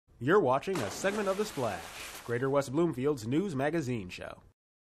You're watching a segment of The Splash, Greater West Bloomfield's news magazine show.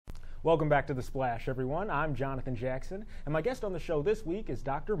 Welcome back to The Splash, everyone. I'm Jonathan Jackson, and my guest on the show this week is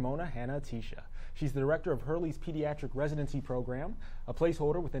Dr. Mona Hanna-Attisha. She's the director of Hurley's Pediatric Residency Program, a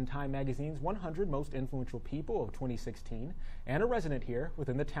placeholder within Time Magazine's 100 Most Influential People of 2016, and a resident here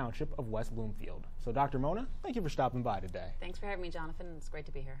within the township of West Bloomfield. So, Dr. Mona, thank you for stopping by today. Thanks for having me, Jonathan. It's great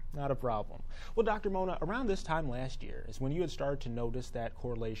to be here. Not a problem. Well, Dr. Mona, around this time last year is when you had started to notice that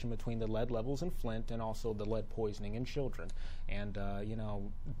correlation between the lead levels in Flint and also the lead poisoning in children. And,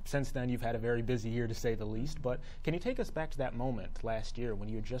 since then you've had a very busy year to say the least, but can you take us back to that moment last year when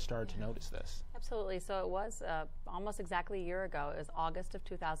you had just started to notice this? Absolutely. So it was almost exactly a year ago. It was August of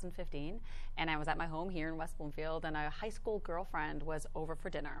 2015, and I was at my home here in West Bloomfield, and a high school girlfriend was over for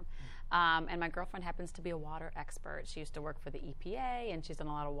dinner. And my girlfriend happens to be a water expert. She used to work for the EPA, and she's done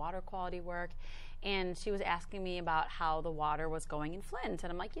a lot of water quality work. And she was asking me about how the water was going in Flint.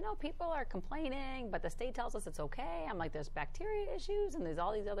 And I'm like, people are complaining, but the state tells us it's okay. I'm like, there's bacteria issues, and there's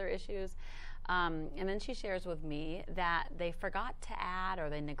all these other issues. And then she shares with me that they forgot to add, or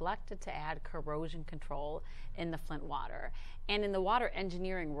they neglected to add, corrosion control in the Flint water. And in the water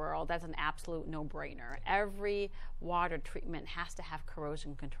engineering world, that's an absolute no-brainer. Every water treatment has to have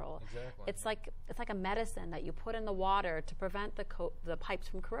corrosion control. Exactly. It's like a medicine that you put in the water to prevent the pipes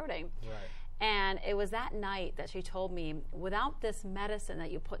from corroding. Right. And it was that night that she told me, without this medicine that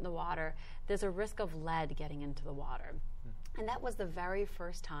you put in the water, there's a risk of lead getting into the water. And that was the very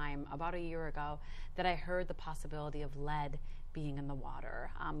first time, about a year ago, that I heard the possibility of lead being in the water.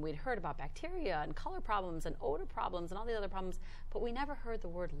 We'd heard about bacteria and color problems and odor problems and all the other problems, but we never heard the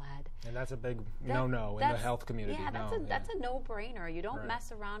word lead. And that's a big no-no in the health community. Yeah, that's a no-brainer. You don't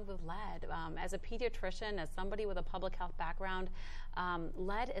mess around with lead. As a pediatrician, as somebody with a public health background,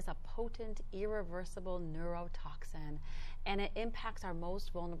 lead is a potent, irreversible neurotoxin, and it impacts our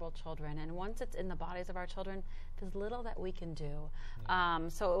most vulnerable children. And once it's in the bodies of our children, there's little that we can do.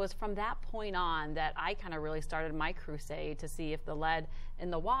 So it was from that point on that I kind of really started my crusade to see if the lead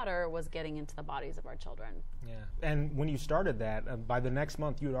in the water was getting into the bodies of our children. Yeah, and when you started that, by the next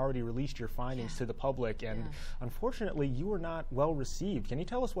month you had already released your findings to the public, and unfortunately you were not well received. Can you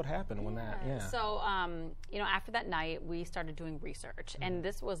tell us what happened when that? Yeah. So, after that night, we started doing research, and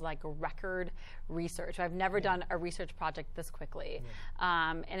this was like record research. I've never done a research project this quickly,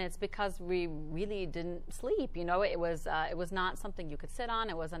 and it's because we really didn't sleep. It was not something you could sit on.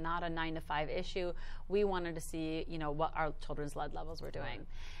 It was not a 9-to-5 issue. We wanted to see, what our children's lead levels were doing.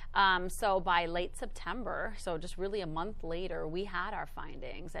 So by late September, so just really a month later, we had our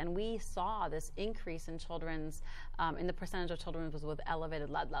findings, and we saw this increase in children's, in the percentage of children with elevated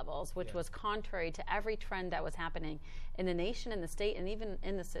lead levels, which was contrary to every trend that was happening in the nation, in the state, and even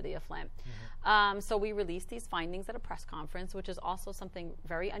in the city of Flint. So we released these findings at a press conference, which is also something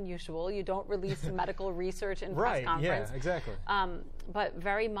very unusual. You don't release medical research in press conference. Yeah, exactly. But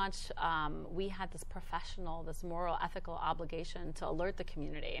very much we had this professional, this moral, ethical obligation to alert the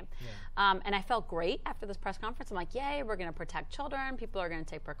community. And I felt great after this press conference. I'm like, yay, we're going to protect children. People are going to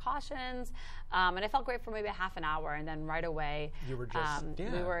take precautions. And I felt great for maybe a half an hour, and then right away you were just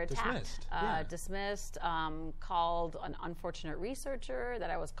we were attacked, dismissed, called an unfortunate researcher, that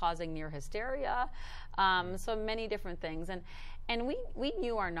I was causing near hysteria, so many different things. And we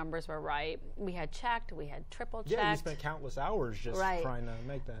knew our numbers were right. We had checked, we had triple checked. Yeah, you spent countless hours just trying to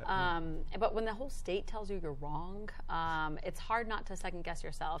make that. But when the whole state tells you you're wrong, it's hard not to second guess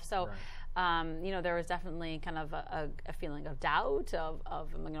yourself. So, there was definitely kind of a feeling of doubt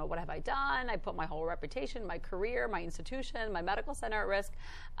of what have I done? I put my whole reputation, my career, my institution, my medical center at risk.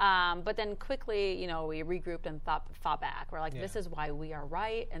 But then quickly, we regrouped and thought back. We're like, this is why we are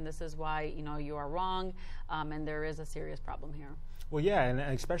right, and this is why, you are wrong, and there is a serious problem here. Well, yeah, and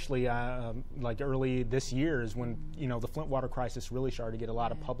especially like early this year is when the Flint water crisis really started to get a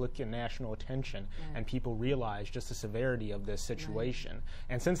lot of public and national attention, and people realized just the severity of this situation.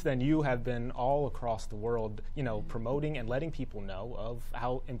 And since then, you have been all across the world, promoting and letting people know of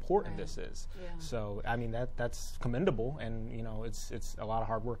how important this is. So, I mean, that's commendable, and it's a lot of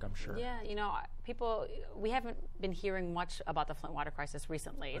hard work, I'm sure. Yeah, we haven't been hearing much about the Flint water crisis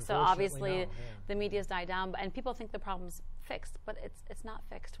recently. So obviously, the media's died down, and people think the problem's fixed, but it's not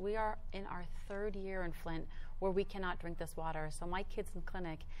fixed. We are in our 3rd year in Flint where we cannot drink this water. So my kids in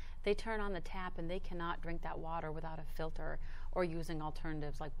clinic, they turn on the tap and they cannot drink that water without a filter or using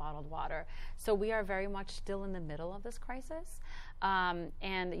alternatives like bottled water. So we are very much still in the middle of this crisis. And,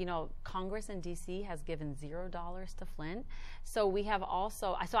 Congress in D.C. has given $0 to Flint. So we have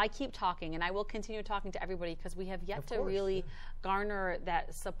also, so I keep talking, and I will continue talking to everybody because we have yet to really garner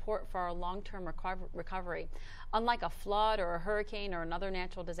that support for our long-term recovery. Unlike a flood or a hurricane or another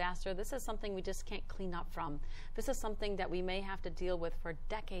natural disaster, this is something we just can't clean up from. This is something that we may have to deal with for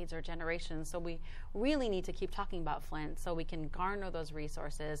decades or generations. So we really need to keep talking about Flint so we can garner those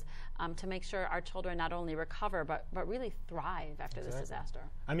resources to make sure our children not only recover but really thrive after this disaster.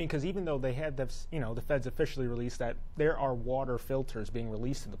 I mean, because even though they had the feds officially released that there are water filters being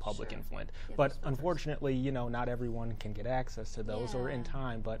released to the public in Flint, but unfortunately, not everyone can get access to those or in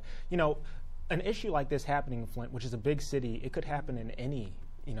time. But an issue like this happening in Flint, which is a big city, it could happen in any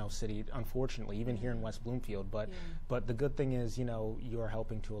city, unfortunately, even here in West Bloomfield. But the good thing is, you are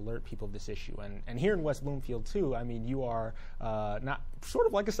helping to alert people of this issue. And here in West Bloomfield, too, I mean, you are not sort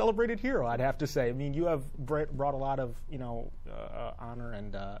of like a celebrated hero, I'd have to say. I mean, you have brought a lot of, honor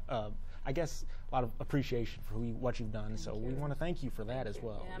and I guess a lot of appreciation for what you've done. So we want to thank you for that as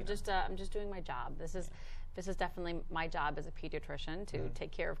well. Yeah, I'm just doing my job. This is definitely my job as a pediatrician to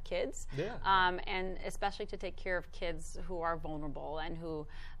take care of kids, and especially to take care of kids who are vulnerable and who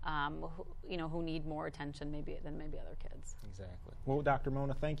need more attention than maybe other kids. Exactly. Well, Dr.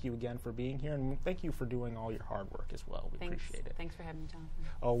 Mona, thank you again for being here, and thank you for doing all your hard work as well. We appreciate it. Thanks for having me, Jonathan.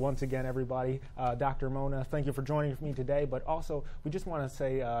 Oh, once again, everybody, Dr. Mona, thank you for joining me today. But also, we just want to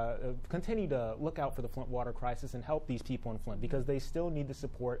say, continue to look out for the Flint water crisis and help these people in Flint because they still need the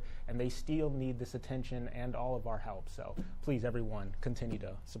support and they still need this attention and all of our help. So please, everyone, continue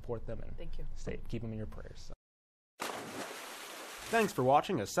to support them and thank you. Keep them in your prayers. Thanks for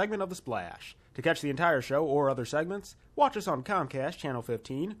watching a segment of The Splash. To catch the entire show or other segments, watch us on Comcast Channel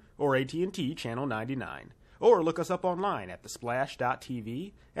 15 or AT&T Channel 99. Or look us up online at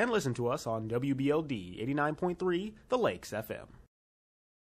thesplash.tv and listen to us on WBLD 89.3 The Lakes FM.